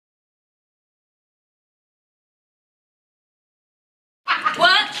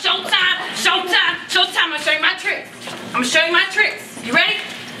gonna show you my tricks. You ready?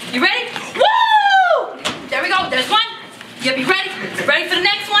 You ready? Woo! There we go. There's one. You be ready? Ready for the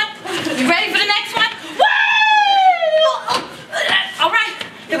next one? You ready for the next one? Woo! All right.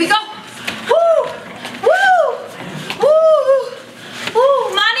 Here we go. Woo! Woo! Woo!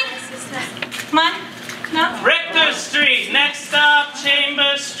 Woo! Money? Money? No? Rector Street. Next stop,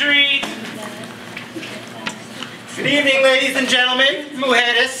 Chamber Street. Good evening, ladies and gentlemen,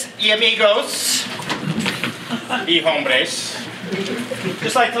 mujeres y amigos y hombres.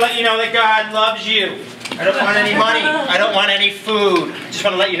 Just like to let you know that God loves you. I don't want any money. I don't want any food. Just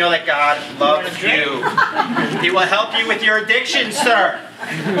want to let you know that God loves you. He will help you with your addiction, sir.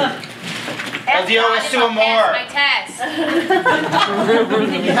 El Dios es tu amor.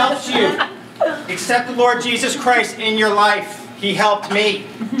 He helps you. Accept the Lord Jesus Christ in your life. He helped me.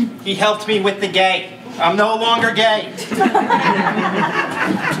 He helped me with the gay. I'm no longer gay.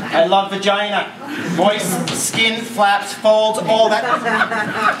 I love vagina. Voice, skin, flaps, folds, all that.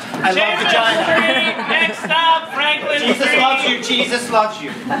 I love vagina. Street. Next stop, Franklin Jesus Street. loves you. Jesus loves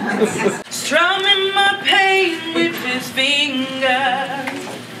you. Strumming my pain with his fingers,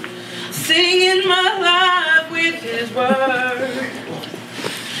 singing my life with his words,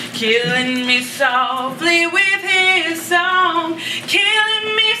 killing me softly with his song,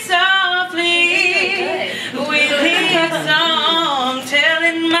 killing me softly with his song,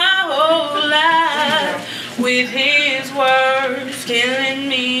 telling my whole life with his words, killing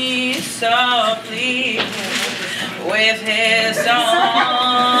me softly with his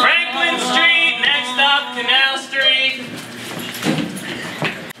song. Franklin Street. Next stop, Canal Street.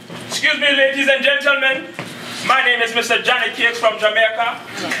 Excuse me, ladies and gentlemen. My name is Mr. Johnny Cakes from Jamaica.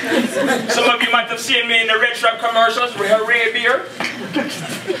 Some of you might have seen me in the Red Truck commercials with her Ray beer.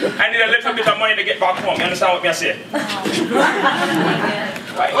 I need a little bit of money to get back home. You understand what I say?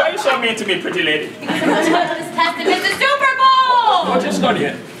 Why are you so mean to me, pretty lady? Because this testing is the Super Bowl! What you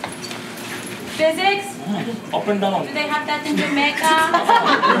studying? Physics? Up and down. Do they have that in Jamaica?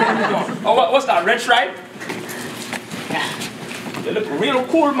 Oh, what's that, red stripe? You look real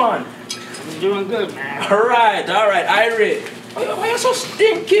cool, man. You're doing good, man. Alright, Irie. Why you so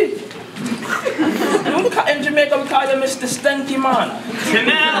stinky? In Jamaica, we call you Mr. Stinky Man.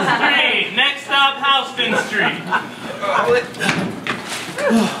 Canal Street. Next stop, Houston Street.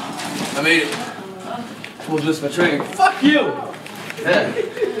 I made it. Almost missed my train. Fuck you! Yeah.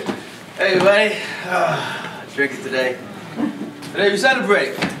 Hey, everybody. Drinking today. Today we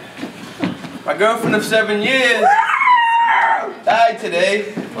celebrate. My girlfriend of 7 years died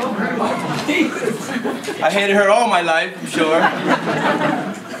today. I hated her all my life, I'm sure.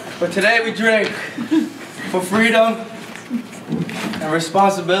 But today we drink for freedom and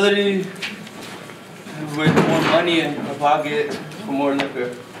responsibility, with more money in my pocket for more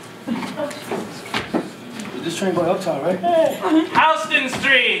liquor. This train going uptown, right? Houston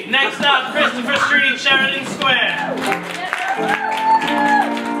Street. Next stop, Christopher Street, Sheridan Square.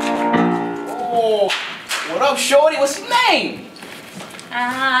 Oh, what up, shorty? What's your name?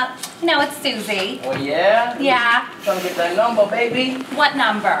 No, it's Susie. Oh, yeah? Yeah. Trying to get that number, baby. What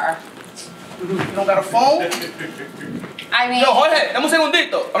number? You don't got a phone? I mean... Yo, Jorge, dame un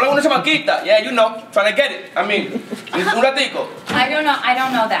segundito. Habla con una chamaquita. Yeah, you know. Trying to get it. I mean, un ratico. I don't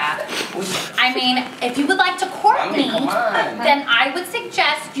know that. I mean, if you would like to court me, come on. then I would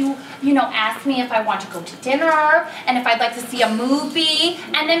suggest you ask me if I want to go to dinner, and if I'd like to see a movie,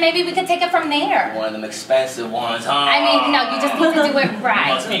 and then maybe we could take it from there. One of them expensive ones, huh? I mean, no, you just need to do it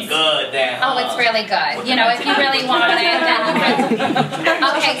right. Must be good then, huh? Oh, it's really good. You know, if you really want it, then you really...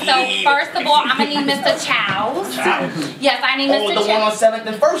 Okay, so first of all, I'm going to need Mr. Chow's. Yes, I need Mr. Oh, the Chow's. one on 7th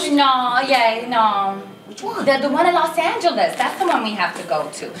and 1st? No. Which one? The one in Los Angeles. That's the one we have to go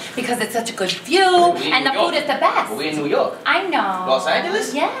to because it's such a good view and the food is the best. But we're in New York. I know. Los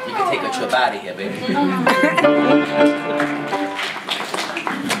Angeles? Yeah. You can take a trip out of here, baby.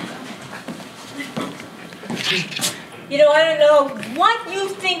 You know, I don't know what you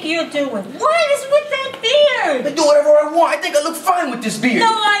think you're doing. What is with that beard? I do whatever I want. I think I look fine with this beard. No,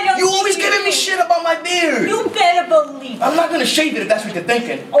 I don't. You always giving me shit about my beard. You better believe it. I'm not gonna shave it if that's what you're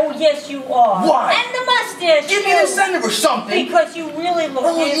thinking. Oh, yes, you are. Why? And the mustache. Give me an incentive or something. Because you really look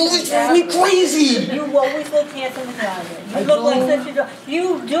Oh, you always handsome. drive me crazy. You always look handsome and Italian. You I look do? like such a...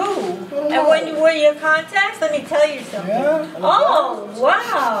 You do. And when you wear your contacts, let me tell you something. Yeah? Oh,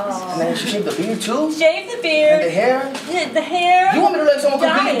 wow. And then she shaved the beard too? Shave the beard. And the hair? The hair. You want me to look like someone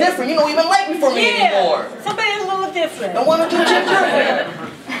completely different? You don't even like me for me anymore. Somebody a little different. Then why don't you change your hair?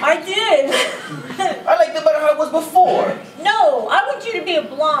 I did. I liked it better how it was before. No, I want you to be a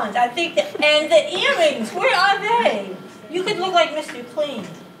blonde. I think that, and the earrings, where are they? You could look like Mr. Clean.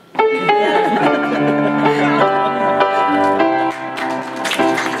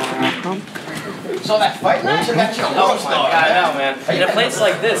 saw that fight, man? Should have got you a war star. I know, man. In a place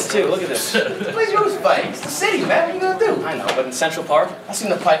like this, too. Look at this. The place you always fight. It's the city, man. What are you gonna do? I know, but in Central Park? I seen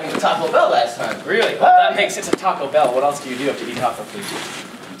the pipe in the Taco Bell last time. Really? Well, that makes it a Taco Bell. What else do you do after you eat taco food?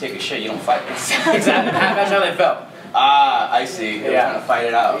 You take a shit, you don't fight. Exactly. That's how they felt. Ah, I see. They're trying to fight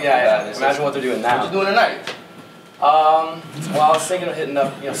it out. Yeah. Imagine what they're doing now. What you doing tonight? Well, I was thinking of hitting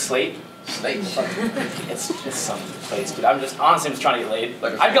up, Slate. Slate. It's just some place, dude. I'm just trying to get laid.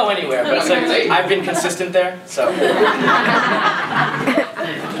 Like I'd go anywhere, but it's like, I've been consistent there, so.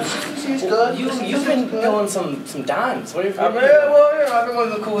 She's good. You've been going some dimes. What are you I've been going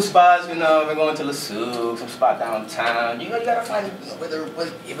to the cool spots, I've been going to Le Souk, some spot downtown. You gotta find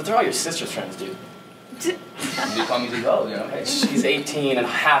Yeah, but they're all your sister's friends, dude. They call me the go, She's 18 and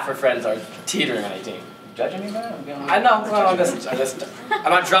half her friends are teetering on 18. Judging me, man? I know. Well, I'm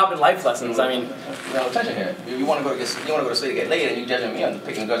not dropping life lessons. I mean, no attention here. You want to go to sleep to get laid, and you judging me on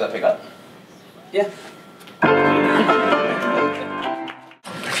picking the girls I pick up? yeah. I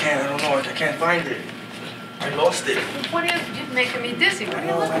don't know. I can't find it. I lost it. What is it? You're making me dizzy. What are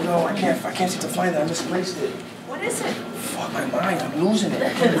you I looking know. I can't seem to find it. I misplaced it. What is it? Fuck my mind. I'm losing it.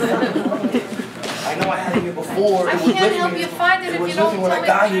 I know I had it here before. I can't help you find it if you don't tell me when I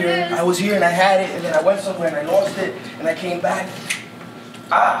got what it here. is. I was here and I had it, and then I went somewhere and I lost it, and I came back.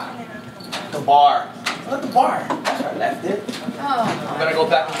 The bar. Look at the bar. That's where I left it. Oh, I'm gonna go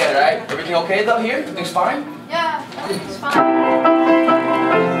back and get it, right? Everything okay though here? Everything's fine? yeah, it's fine.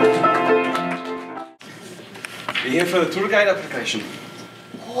 You here for the tour guide application?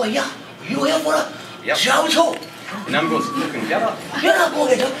 Oh yeah. You here for a Yep. job too? And I'm going to look and get it. You're not going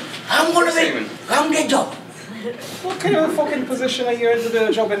to get job. I'm going to Simon. get job. What kind of fucking position are you into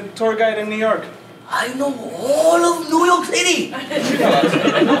the job in tour guide in New York? I know all of New York City. I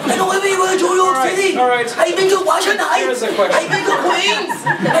know everywhere in New York City. all right. I've been to Washington Here's Heights. a question. I've been to Queens.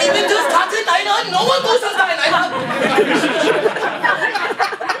 I've been to Staten Island. No one goes to Staten Island.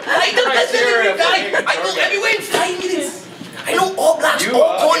 I do less than every guy. I go everywhere in 5 minutes. I know all blocks, You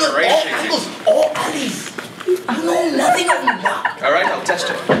all are corners, all inspiration. angles, all alleys. You know nothing of me now. All right, I'll test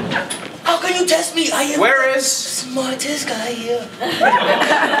you. How can you test me? I am Where the is? smartest guy here.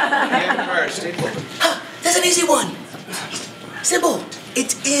 Yeah, first. Ha! That's an easy one. Simple.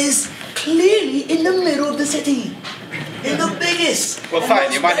 It is clearly in the middle of the city. In the biggest. Well, and fine.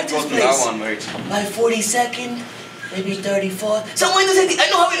 most You might have to go brightest through that place. one, mate. My 42nd, maybe 34th. Somewhere in the city. I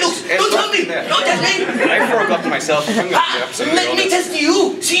know how it looks. It's Don't tell me. there. Don't test me. I forgot myself. I'm going to be Ah, absolutely let me honest. test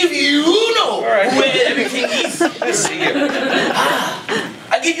you. See if you know right. where everything is. Let's see you.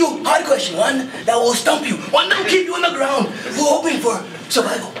 I'll give you a hard question. One that will stump you. One that will keep you on the ground. We're hoping for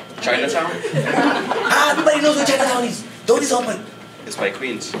survival. Chinatown? Everybody knows where Chinatown is. Door is open. It's by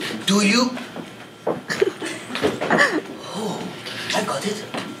Queens. Do you? Oh, I got it.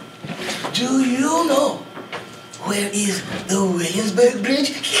 Do you know where is the Williamsburg Bridge?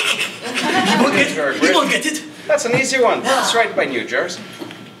 You won't get it. You won't get it. That's an easy one. That's right by New Jersey.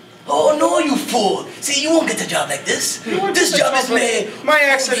 Oh no, you fool! See, you won't get a job like this. This job is made. My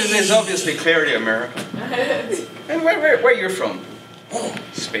accent is obviously clearly American. And where you're from? Oh,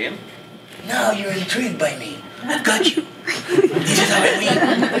 Spain? now you're intrigued by me. I've got you. This is how I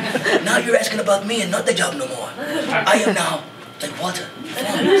win. Now you're asking about me and not the job no more. I am now like water,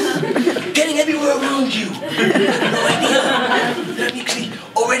 getting everywhere around you. No idea. Let me clean.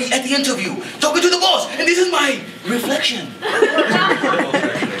 Already at the interview, talking to the boss, and this is my reflection.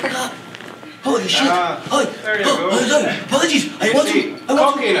 Holy shit! There you go. Sorry. Apologies. I want to.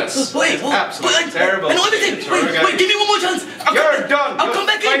 Cockiness. Wait. It's absolutely terrible. I know everything. Wait. Give me one more chance. You're done. I'll You're come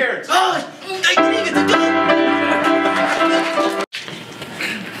back fired. in. I didn't get the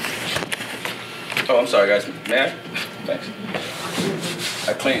Oh, I'm sorry, guys. May I? Thanks.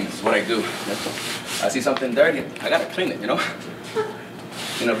 I clean. This is what I do. I see something dirty, I gotta clean it, you know?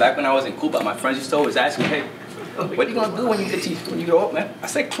 Back when I was in Cuba, my friends used to always ask me, hey, what are you gonna do when you grow up, man? I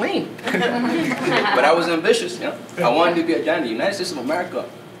said clean. But I was ambitious, I wanted to be a janitor in the United States of America.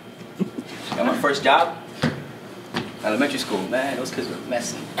 Got my first job, elementary school. Man, those kids were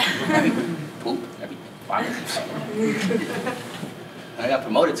messy. Poop, every I got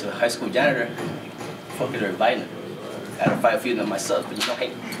promoted to a high school janitor. Fuck it, they're violent. I had to fight a few of them myself, but hey,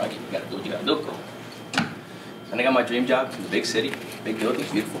 fuck it, you gotta do what you gotta do. And I got my dream job in the big city, big building,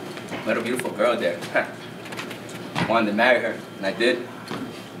 beautiful. Met a beautiful girl there. Wanted to marry her, and I did.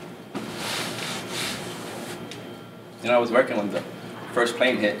 I was working when the first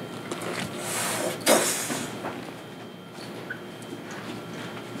plane hit.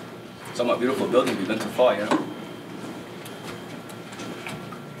 Somewhat beautiful building began to fall,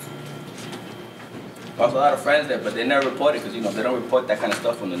 Lost a lot of friends there, but they never reported because, they don't report that kind of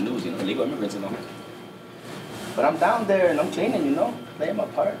stuff on the news, illegal immigrants, But I'm down there and I'm cleaning, you know, playing my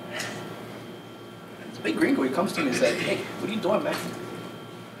part. This big gringo, he comes to me and says, hey, what are you doing, man?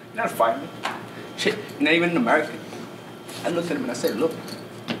 You're not firing me. Shit, you're not even an American. I looked at him and I said, look,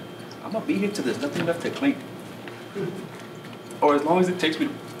 I'm gonna be here till there's nothing left to clean. Or as long as it takes me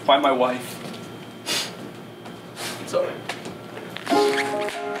to find my wife. It's alright.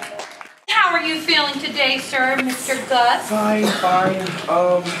 How are you feeling today, sir, Mr. Gus? Fine.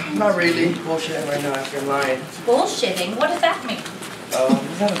 Not really. Bullshitting right now after I'm lying. Bullshitting? What does that mean?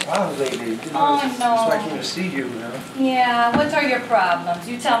 He's having problems lately. Oh, no. That's why I came to see you, you know? Yeah, what are your problems?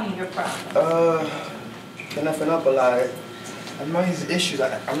 You tell me your problems. Been effing up a lot. I know his issues.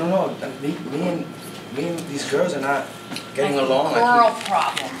 I don't know. Me and these girls are not getting along. Girl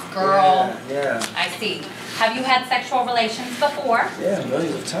problems. Girl. Yeah. I see. Have you had sexual relations before? Yeah,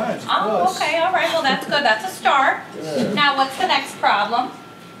 millions of times. Oh, okay, all right. Well, that's good. That's a start. Yeah. Now, what's the next problem?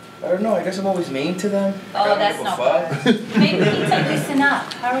 I don't know. I guess I'm always mean to them. Oh, that's no good. Maybe you need to loosen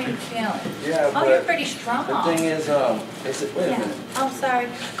up. How are you feeling? Yeah, oh, you're pretty strong. The thing is, wait a minute. Oh, sorry.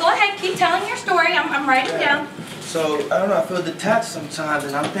 Go ahead. Keep telling your story. I'm writing down. So, I don't know. I feel detached sometimes,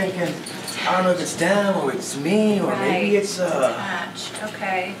 and I'm thinking, I don't know if it's them or it's me or maybe it's detached.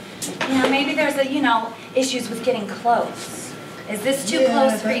 Okay. Yeah, maybe there's issues with getting close. Is this too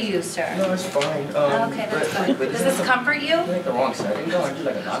close for you, sir? No, it's fine. Okay, that's fine. Does this comfort you? I think the wrong setting. No, I do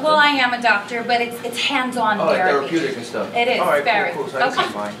like a doctor. Well, I am a doctor, but it's hands-on therapy. Therapeutic and stuff. It is, all right, very. Cool. So I guess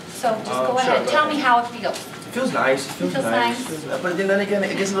it's fine. So just go ahead. Tell me how it feels. It feels nice. It feels nice. But then again,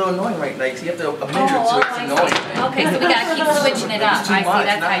 it gets a little annoying, right? Like, so you have to a minute or two. It's annoying. Okay, so we gotta keep switching it up. I see.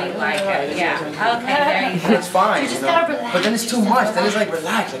 That's how you like it. Yeah. Okay, there you go. It's fine. You just gotta relax. But then it's too much. Then it's like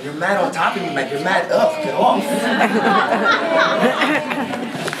relax. Like you're mad on top of me. Like you're mad up. Get off.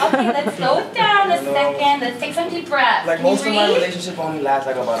 Okay, let's slow it down a second. Let's take some deep breaths. Like most of my relationship only lasts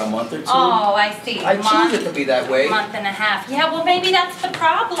like about a month or two. Oh, I see. I choose it to be that way. A month and a half. Yeah, well maybe that's the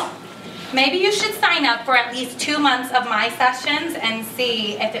problem. Maybe you should sign up for at least 2 months of my sessions and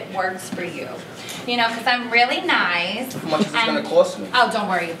see if it works for you. You know, because I'm really nice. How much is this going to cost me? Oh, don't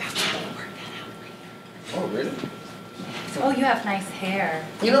worry about it. We'll work that out. Oh, really? Oh, you have nice hair.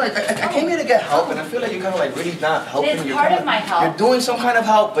 You know, like, I came here to get help, and I feel like you're kind of like really not helping. It's part of my help. You're doing some kind of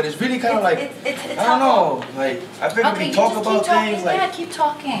help, but it's really kind of like, it's I don't know, like, I figured we talk about things like... Yeah, keep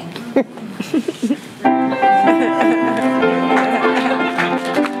talking.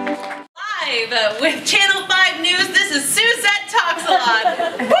 Live with Channel 5 News, this is Suzette Talks a Lot.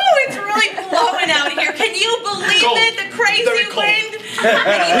 Woo, it's really blowing out here. Can you believe it? The crazy wind.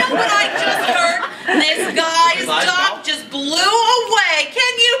 And you know what I just heard? This guy's dog just blew away.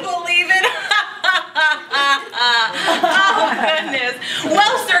 Can you believe it? Oh, goodness.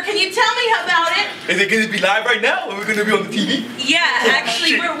 Well, sir, can you tell me about it? Is it going to be live right now, or we're going to be on the TV? Yeah,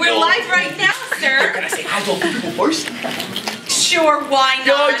 actually, we're live right now, sir. Can I say hi to people first? Sure, why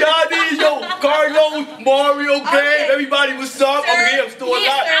Yo, not? Johnny, yo, Carlos, Mario, Gabe, everybody, what's up? Sir, I'm here, I'm still alive. I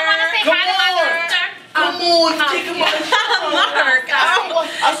want to say hi to my sister. Come on, take him on. Mark,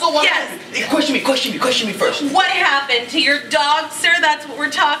 I saw one. Yes. Question me first. What happened to your dog, sir? That's what we're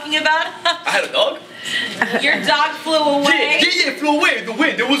talking about. I had a dog? Your dog flew away? Yeah, it flew away. The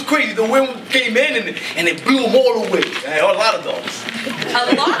wind, it was crazy. The wind came in and it blew them all away. I had a lot of dogs.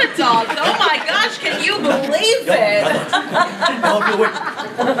 A lot of dogs. Oh my gosh, can you believe it?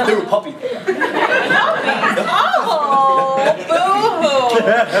 They were puppies. Oh, boo-hoo.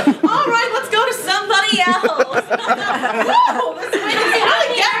 All right, let's go to somebody else. Whoa, this wind is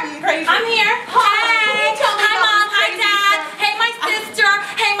really getting crazy. I'm here. Hey. Hi, Mom. Hi, Dad. Hey, my sister.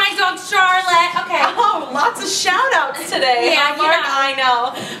 Hey, my dog, Charlotte. Okay. Oh, lots of shout-outs today. Yeah, Mark, I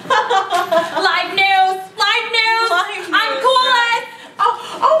know. Live news. I'm coolest.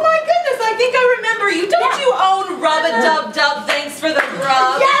 Oh my goodness, I think I remember you. Don't you own Rub-a-Dub-Dub? Thanks for the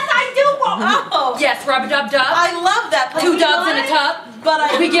rub. Yes, I do. Oh. Yes, rubber-dub-dub. I love that. 2 dogs in a tub.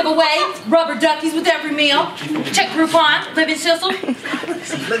 But we give away rubber duckies with every meal. Check Groupon. Live in Sissel.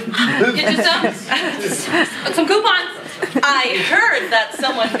 Get you some coupons. I heard that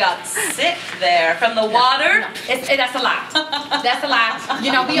someone got sick there from the water. That's a lot. That's a lot.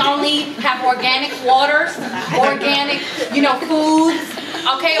 You know, we only have organic waters, organic, foods.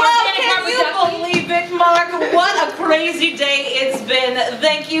 Okay, well, organic can you believe it, Mark? What a crazy day it's been.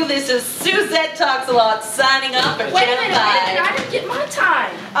 Thank you. This is Suzette Talks a Lot signing off for Wait a Channel minute, 5. I didn't get my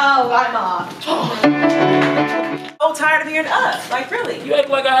time. Oh, I'm off. So tired of hearing us. Like, really? You act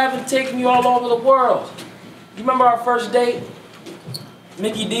like I haven't taken you all over the world. You remember our first date?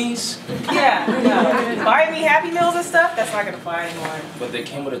 Mickey D's? Yeah. Buying me Happy Meals and stuff? That's not going to fly anymore. But they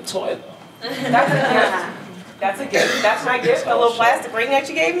came with a toy, though. That's a gift. That's a gift. That's my gift. A little plastic ring that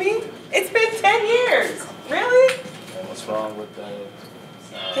you gave me. It's been 10 years. Really? What's wrong with that?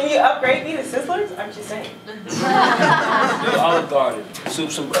 Can you upgrade me to Sizzlers? I'm just saying. Olive Garden,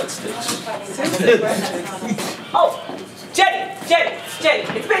 soups and breadsticks. Oh, Jenny,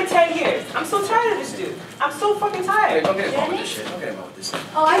 it's been 10 years. I'm so tired of this dude. I'm so fucking Hey, tired. don't get involved with this shit. Don't get involved with this shit.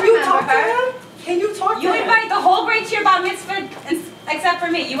 Oh, I Can you remember talk to her. him? Can you talk to You him? invite the whole grade to your bar mitzvah except for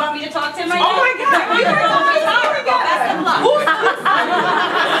me. You want me to talk to him right now? Oh my God, we were talking about Best of luck.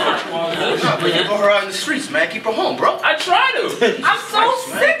 No, but you go her out in the streets, man. Keep her home, bro. I try to. I'm so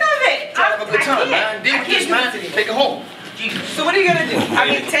sick of it. Have a good time, I man. Deal with this, man. Take her home. Jesus. So what are you gonna do? I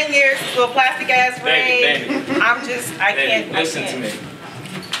mean, 10 years to a plastic ass ring. Baby. I can't. Listen to me.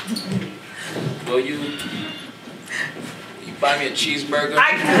 Will you buy me a cheeseburger?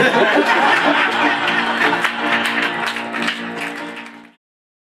 I